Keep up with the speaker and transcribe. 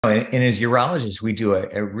And as urologists, we do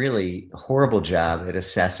a really horrible job at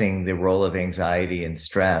assessing the role of anxiety and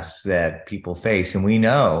stress that people face. And we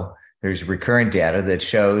know there's recurrent data that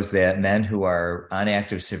shows that men who are on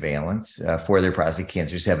active surveillance for their prostate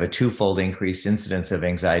cancers have a twofold increased incidence of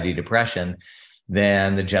anxiety, depression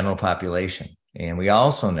than the general population. And we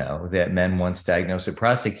also know that men once diagnosed with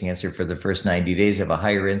prostate cancer for the first 90 days have a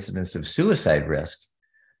higher incidence of suicide risk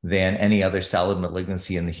than any other solid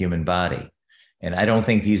malignancy in the human body. And I don't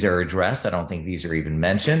think these are addressed. I don't think these are even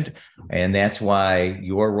mentioned. And that's why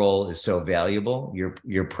your role is so valuable.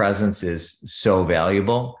 Your presence is so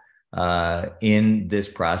valuable in this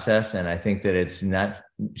process. And I think that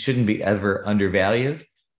shouldn't be ever undervalued.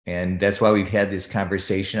 And that's why we've had this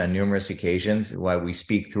conversation on numerous occasions, why we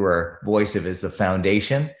speak through our voice of as the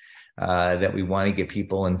foundation, that we want to get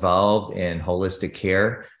people involved in holistic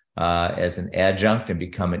care as an adjunct and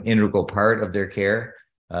become an integral part of their care.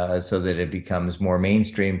 So that it becomes more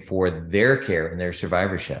mainstream for their care and their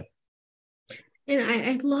survivorship. And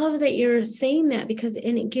I love that you're saying that because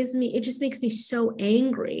it just makes me so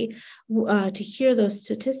angry to hear those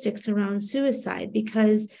statistics around suicide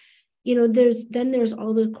because, there's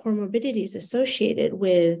all the comorbidities associated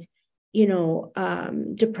with,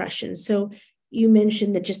 depression. So you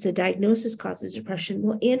mentioned that just the diagnosis causes depression.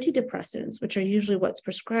 Well, antidepressants, which are usually what's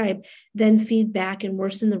prescribed, then feed back and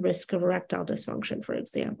worsen the risk of erectile dysfunction, for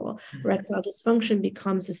example. Mm-hmm. Erectile dysfunction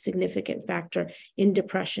becomes a significant factor in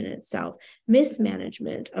depression itself.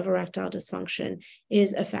 Mismanagement of erectile dysfunction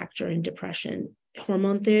is a factor in depression.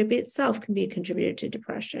 Hormone therapy itself can be a contributor to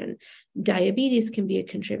depression. Diabetes can be a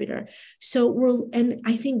contributor. And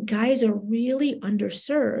I think guys are really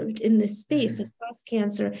underserved in this space. Mm-hmm. And breast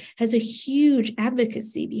cancer has a huge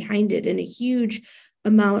advocacy behind it and a huge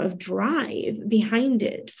amount of drive behind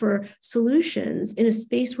it for solutions in a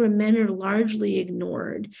space where men are largely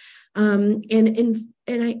ignored. And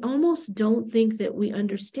I almost don't think that we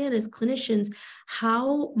understand as clinicians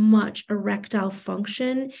how much erectile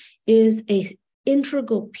function is a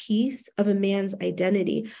integral piece of a man's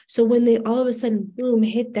identity. So when they all of a sudden, boom,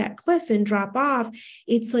 hit that cliff and drop off,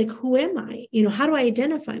 it's like, who am I? How do I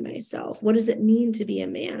identify myself? What does it mean to be a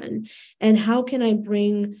man? And how can I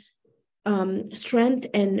bring strength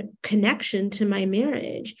and connection to my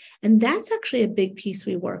marriage? And that's actually a big piece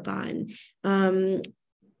we work on.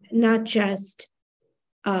 Not just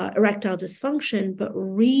erectile dysfunction, but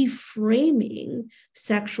reframing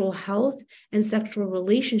sexual health and sexual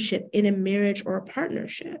relationship in a marriage or a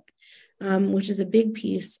partnership, which is a big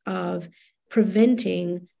piece of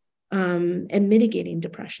preventing and mitigating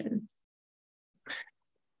depression.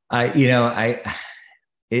 It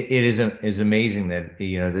is amazing that,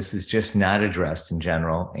 this is just not addressed in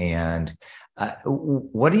general. And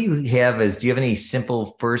what do you have any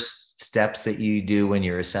simple first steps that you do when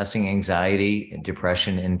you're assessing anxiety and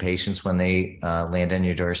depression in patients when they land on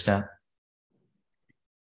your doorstep?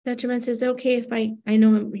 Dr. Mensah, is it okay if I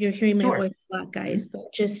know you're hearing my Sure. voice a lot, guys,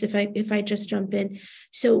 but just if I just jump in.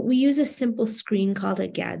 So we use a simple screen called a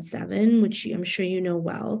GAD-7, which I'm sure you know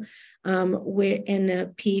well, and a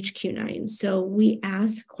PHQ-9. So we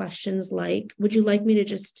ask questions like, would you like me to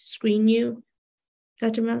just screen you,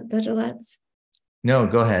 Dr. Lutz? No,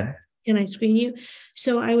 go ahead. Can I screen you?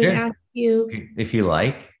 So I would ask you. If you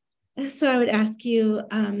like. So I would ask you,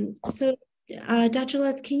 Dr.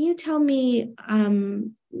 Lutz, can you tell me,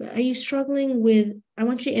 are you struggling with, I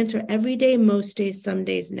want you to answer every day, most days, some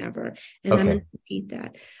days, never. And okay. I'm going to repeat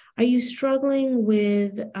that. Are you struggling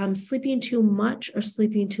with sleeping too much or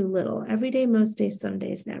sleeping too little? Every day, most days, some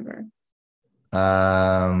days, never.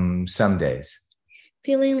 Some days.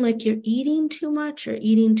 Feeling like you're eating too much or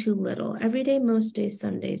eating too little? Every day, most days,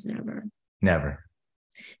 some days, never. Never.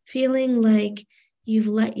 Feeling like you've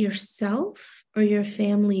let yourself or your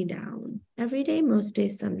family down? Every day, most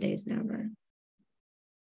days, some days, never.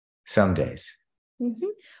 Some days. Mm-hmm.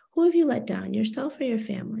 Who have you let down, yourself or your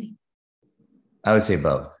family? I would say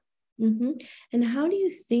both. Mm-hmm. And how do you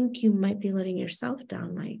think you might be letting yourself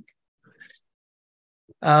down, Mike?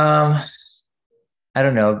 I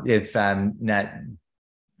don't know if I'm not,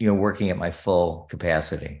 working at my full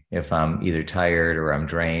capacity. If I'm either tired or I'm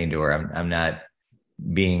drained or I'm not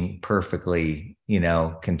being perfectly,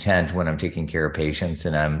 content when I'm taking care of patients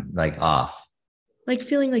and I'm like off. Like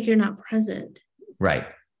feeling like you're not present. Right.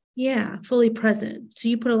 Yeah, fully present. So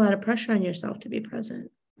you put a lot of pressure on yourself to be present.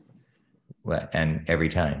 Well, and every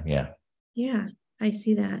time, yeah. Yeah, I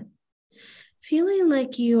see that. Feeling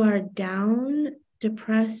like you are down,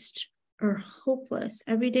 depressed, or hopeless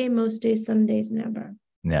every day, most days, some days, never.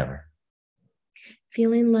 Never.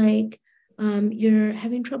 Feeling like you're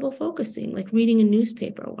having trouble focusing, like reading a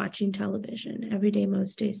newspaper, watching television every day,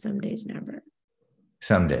 most days, some days, never.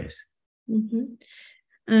 Some days.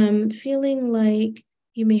 Feeling like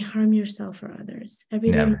you may harm yourself or others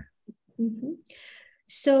every day. Never.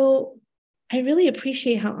 So I really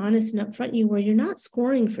appreciate how honest and upfront you were. You're not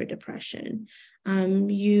scoring for depression.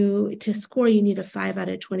 To score, you need a 5 out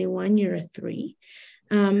of 21. You're a 3.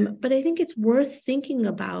 But I think it's worth thinking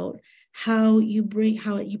about how you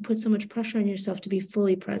put so much pressure on yourself to be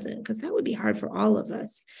fully present, because that would be hard for all of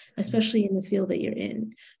us, especially in the field that you're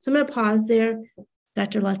in. So I'm going to pause there.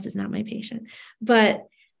 Dr. Lutz is not my patient, but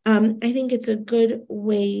I think it's a good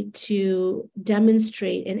way to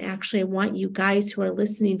demonstrate, and actually I want you guys who are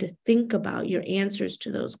listening to think about your answers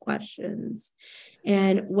to those questions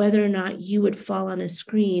and whether or not you would fall on a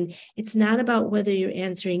screen. It's not about whether you're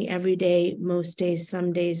answering every day, most days,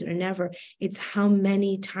 some days, or never. It's how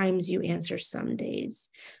many times you answer some days.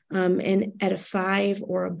 And at a 5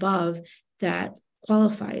 or above, that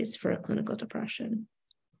qualifies for a clinical depression.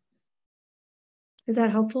 Is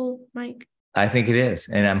that helpful, Mike? I think it is.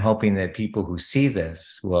 And I'm hoping that people who see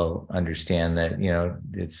this will understand that,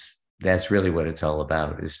 that's really what it's all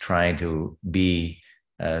about, is trying to be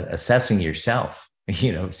assessing yourself,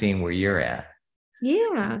 seeing where you're at.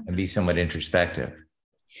 Yeah. And be somewhat introspective.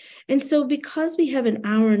 And so because we have an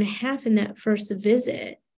hour and a half in that first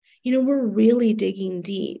visit, we're really digging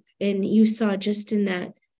deep. And you saw just in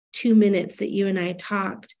that 2 minutes that you and I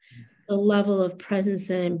talked, the level of presence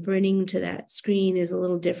that I'm bringing to that screen is a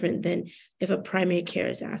little different than if a primary care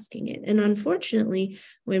is asking it. And unfortunately,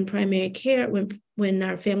 when primary care, when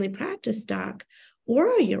our family practice doc or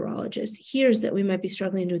our urologist hears that we might be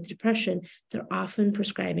struggling with depression, they're often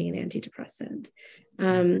prescribing an antidepressant,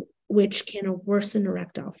 which can worsen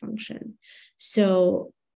erectile function.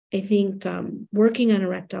 So I think working on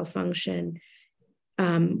erectile function,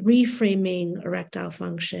 reframing erectile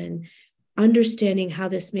function, understanding how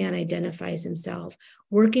this man identifies himself,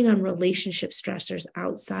 working on relationship stressors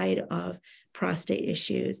outside of prostate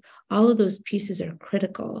issues, all of those pieces are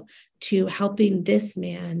critical to helping this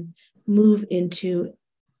man move into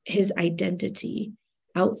his identity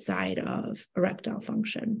outside of erectile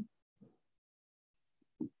function.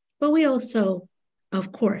 But we also,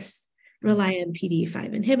 of course, rely on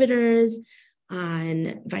PDE5 inhibitors,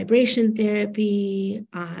 on vibration therapy,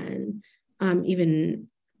 on even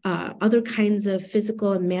other kinds of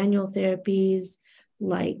physical and manual therapies,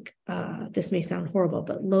 like this may sound horrible,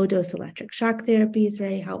 but low-dose electric shock therapy is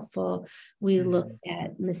very helpful. We look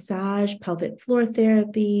at massage, pelvic floor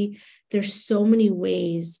therapy. There's so many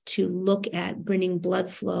ways to look at bringing blood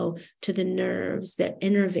flow to the nerves that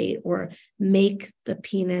innervate or make the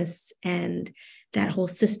penis and that whole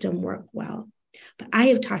system work well. But I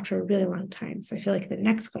have talked for a really long time, so I feel like the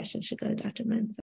next question should go to Dr. Mensah.